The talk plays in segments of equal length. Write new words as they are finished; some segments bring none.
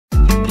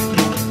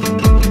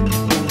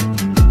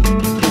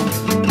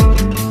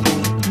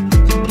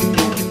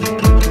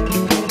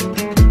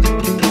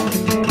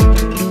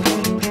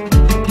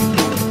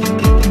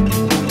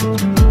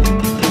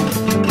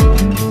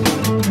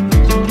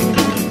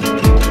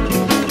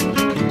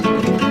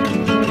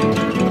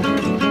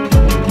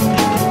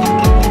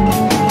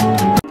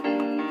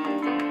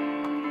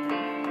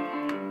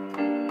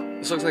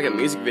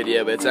music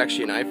video, but it's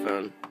actually an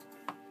iPhone.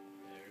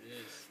 There it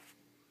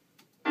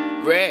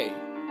is. Ray,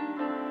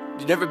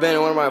 you've never been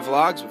in one of my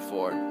vlogs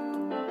before.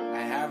 I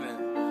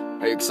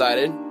haven't. Are you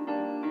excited?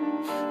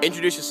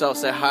 Introduce yourself.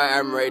 Say, hi,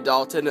 I'm Ray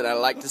Dalton, and I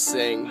like to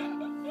sing.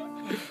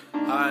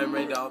 Hi, I'm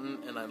Ray Dalton,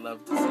 and I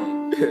love to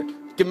sing.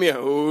 Give me a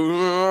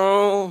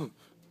oh.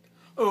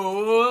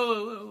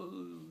 Oh.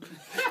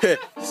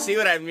 See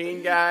what I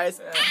mean, guys?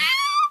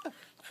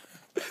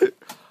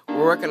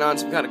 We're working on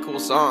some kind of cool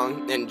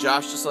song, and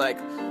Josh just like,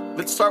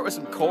 let's start with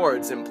some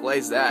chords and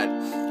plays that.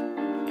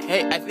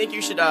 Hey, I think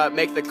you should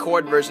make the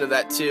chord version of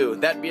that too.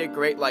 That'd be a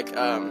great like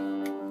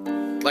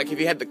if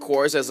you had the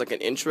chorus as like an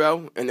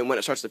intro, and then when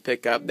it starts to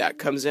pick up, that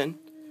comes in.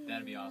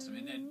 That'd be awesome.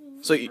 And then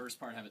so the first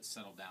part, have it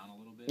settle down a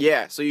little bit.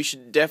 Yeah, so you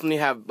should definitely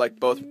have like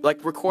both,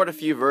 like record a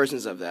few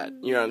versions of that.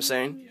 You know what I'm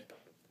saying? Yeah.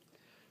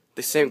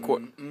 The same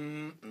chord.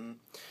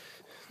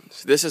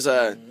 So this is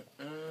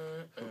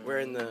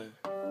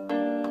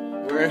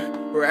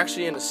we're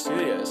actually in the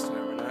studio this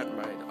time. We're not in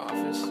my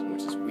office,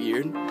 which is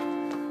weird.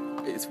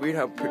 It's weird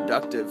how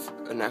productive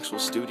an actual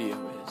studio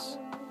is.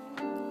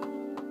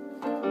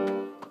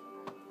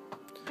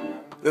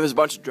 There's a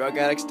bunch of drug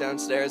addicts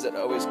downstairs that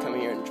always come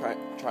here and try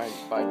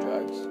and buy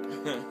drugs.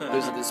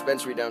 There's a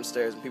dispensary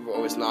downstairs, and people are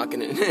always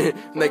knocking it,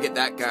 and they get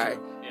that guy.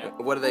 Yeah.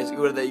 What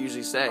do they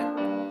usually say?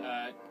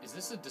 Is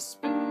this a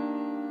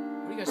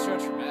What do you guys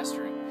charge for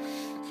mastering?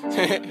 What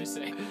do they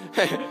say?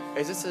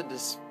 Is this a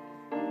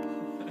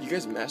You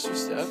guys master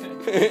stuff?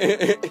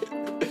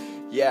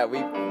 Yeah,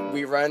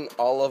 we run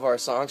all of our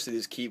songs through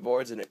these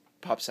keyboards, and it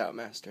pops out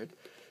mastered.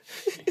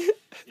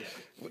 Yeah.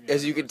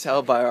 As you can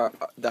tell by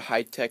the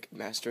high-tech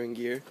mastering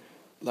gear,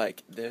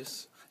 like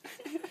this.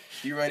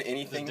 If you run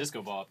anything, There's a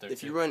disco ball up there.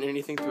 if you run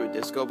anything through a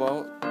disco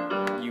ball,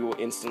 you will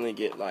instantly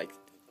get like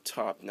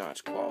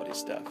top-notch quality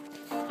stuff.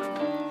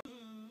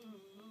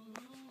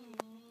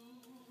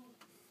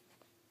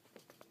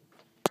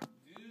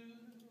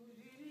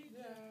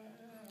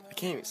 I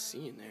can't even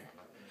see in there.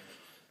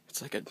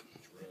 It's like a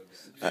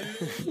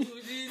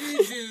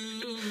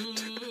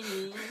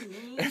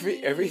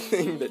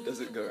everything that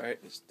doesn't go right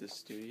in the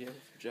studio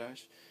for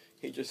Josh,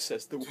 he just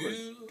says the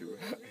word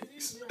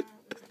drugs.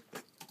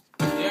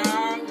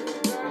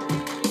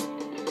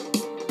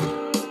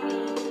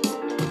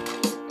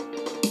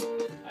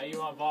 You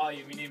want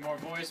volume? You need more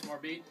voice, more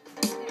beat?